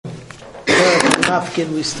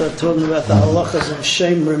Mafkid, we start talking about the halachas of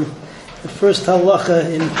Shemrim. The first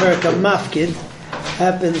halacha in Perek Mafkid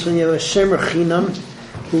happens when you have a Shemer Chinam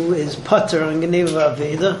who is pater on Geneva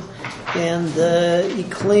Aveda, and he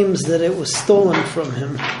claims that it was stolen from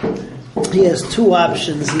him. He has two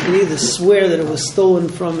options. He can either swear that it was stolen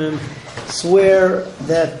from him, swear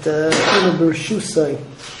that Ina Bershusai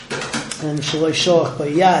and Shaloi Shalach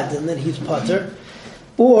Bayad, and that he's pater,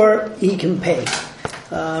 or he can pay.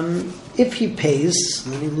 If he pays,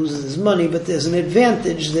 then he loses his money, but there's an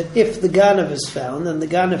advantage that if the Ganav is found, then the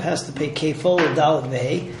Ganav has to pay Kefal or Dalet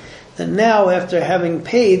Vehei, then now after having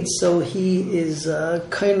paid, so he is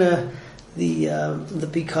kinda the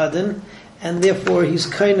Pikadon, and therefore he's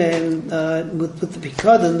kinda with the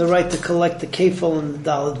Pikadon the right to collect the Kefal and the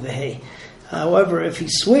Dalet Vehei. However, if he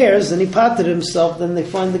swears and he pated himself, then they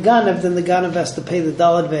find the Ganav, then the Ganav has to pay the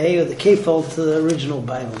Dalet Vehei or the Kefal to the original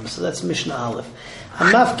Bailam. So that's Mishnah Aleph.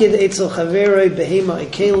 Hamafkid etzel chaverei behema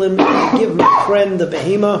ekelim, give my friend the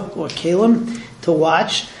behema or kelim to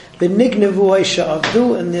watch. Benignevu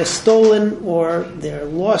sha'avdu, and they're stolen or they're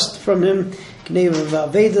lost from him. Gneva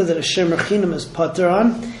v'aveda, that a shemer chinam is pater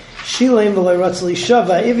on. Shileim v'lei ratzli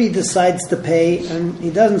shava, if he decides to pay and he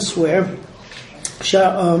doesn't swear.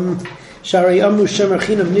 Shari amru shemer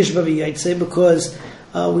chinam nishba v'yaitze, because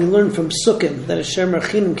we learn from Sukkim that a shemer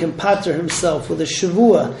chinam can pater himself with a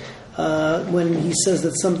shavua. When he says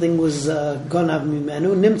that something was ganav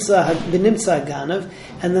mimenu, nimtza ganav,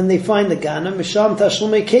 and then they find the ganav, misham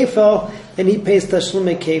tashlumei kefel, and he pays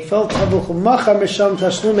tashlumei kefel, tavuchu machar misham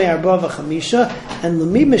tashlumei arba v'chamisha, and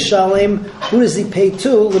lemi mishalem, who does he pay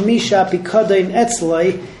to? Lemi shapikadain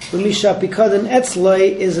etzlai. Lemi shapikadain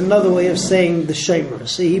etzlai is another way of saying the shemer.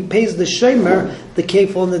 So he pays the shemer, the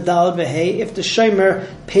kefel and the dalet v'hei, if the shemer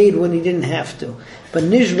paid when he didn't have to. But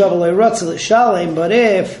nishba v'lei ratzal shalem, but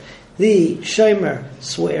if the shemer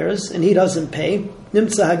swears and he doesn't pay,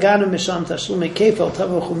 nimtza hagana misham tashlumei kefel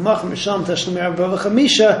tavuchu mach misham tashlumei arba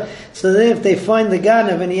v'chamisha. So then, if they find the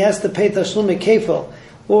ganav and he has to pay tashlumei kefel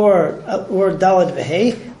or dalet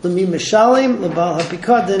v'hei, lemi mishalim lebal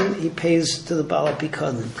hapikadon, he pays to the bal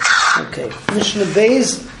hapikadon. Okay, Mishnah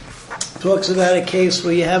Beis talks about a case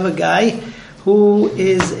where you have a guy who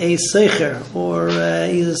is a seicher, or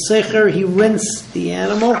he's a seicher. He rents the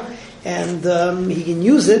animal. And he can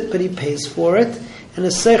use it, but he pays for it. And a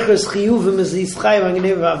seicher's chiyuvim is he's chayiv on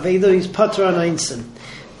Geneva Aveda, he's pater on einsin.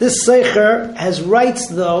 This seicher has rights,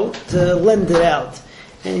 though, to lend it out.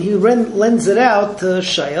 And he lends it out to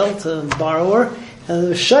shayel, to borrower. And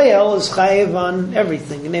the shayel is chayiv on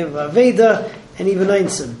everything, Geneva Aveda, and even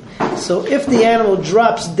einsin. So if the animal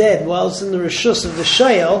drops dead while it's in the reshus of the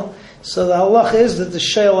shayel, so the halach is that the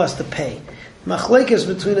shayel has to pay. Machlekes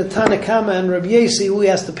between the Tanakama and Rabbi Yossi, who he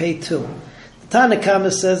has to pay to. The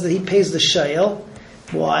Tanakama says that he pays the shayel.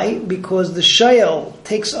 Why? Because the shayel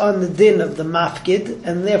takes on the din of the mafkid,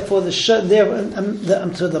 and therefore the seicher.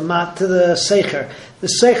 The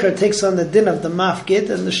seicher takes on the din of the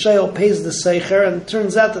mafkid, and the shayel pays the seicher. And it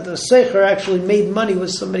turns out that the seicher actually made money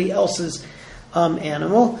with somebody else's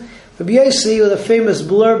animal. Rabbi Yossi, with a famous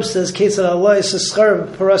blurb, says,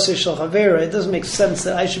 it doesn't make sense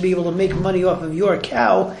that I should be able to make money off of your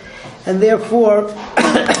cow, and therefore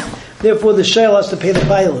the shayel has to pay the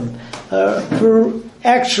bailim.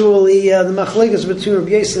 Actually, the machlekes between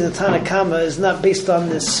Rabbi Yossi and the Tanakama is not based on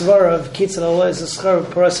this svara of Ketzad Allah is a schar of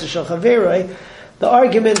paraseh shel chaverei. The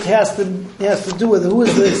argument has to do with who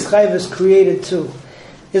is the chayv created to.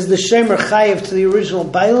 Is the shemer chayiv to the original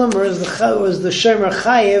bailam, or is the shemer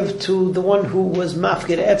chayiv to the one who was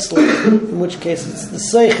mafkid etzler? In which case it's the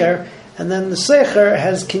seicher, and then the seicher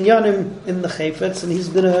has kinyanim in the chayfetz, and he's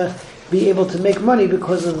going to be able to make money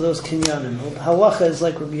because of those kinyanim. Halacha is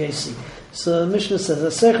like Rabbi Yossi. So the Mishnah says, a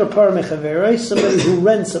seicher para mechaverei, somebody who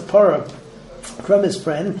rents a para from his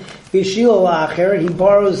friend, v'yishil la'acher,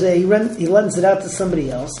 he lends it out to somebody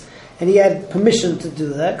else. And he had permission to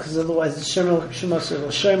do that, because otherwise it's shemer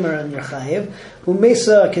and yechayev.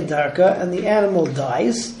 Umesa kedarka, and the animal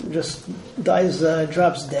dies, drops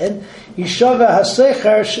dead. Yishava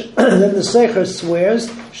haseicher, then the seicher swears,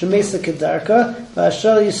 shemesa kedarka,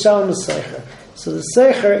 v'ashal yishalem seicher. So the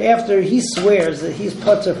seicher, after he swears that he's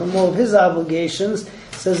pater from all of his obligations,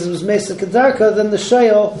 says it was mesa kedarka, then the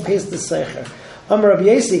shayel pays the seicher. How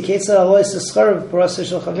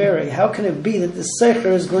can it be that the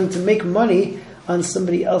seicher is going to make money on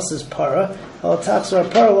somebody else's para?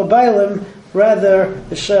 Rather,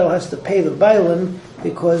 the shayel has to pay the bailim,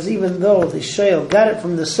 because even though the shayel got it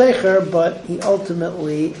from the seicher, but he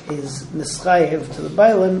ultimately is nischayev to the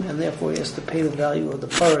bailim, and therefore he has to pay the value of the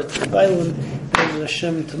para to the bailim.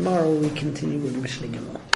 Hashem, tomorrow we continue with Mishnah Gimel.